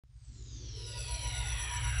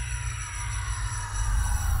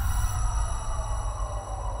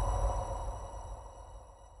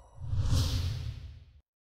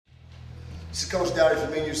This is Coach Darius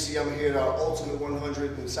from NUC. I'm here at our Ultimate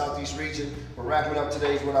 100 in the Southeast region. We're wrapping up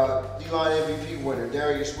today with our D-line MVP winner,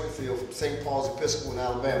 Darius Whitfield from St. Paul's Episcopal in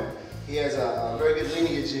Alabama. He has a very good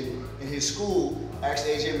lineage in his school.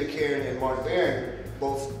 Actually, A.J. McCarron and Mark Barron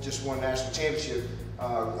both just won national championship.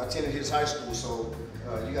 Attended his high school, so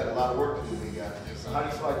you got a lot of work to do, big guy. So how do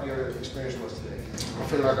you feel like your experience was today? I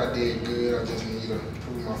feel like I did good. I just need to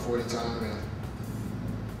improve my 40 time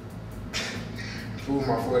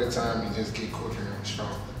and just get quicker and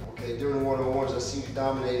strong. Okay, during the one-on-ones, I see you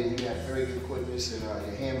dominated. You had very good quickness, and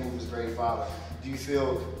your hand movement is very violent. Do you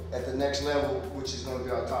feel at the next level, which is going to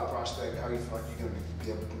be our top prospect, how do you feel like you're going to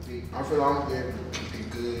be able to compete? I feel like I'm going to be able to compete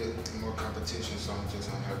good in more competition, so I'm just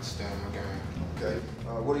going to have to stay in my game. Okay.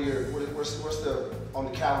 What's the on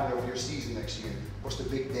the calendar of your season next year? What's the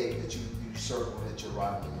big date that you circle that your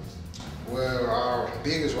rival is? Well, our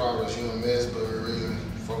biggest rival is U100, but we're really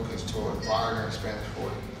focused toward Wagner and Spanish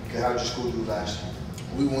 40. Okay, how did your school do last year?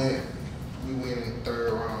 We went in the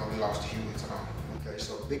third round. We lost to Houston. Okay,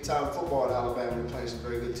 so big time football in Alabama. We're playing some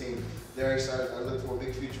very good teams. Darius, I look for a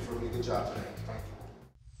big future for you. Good job today. Thank you.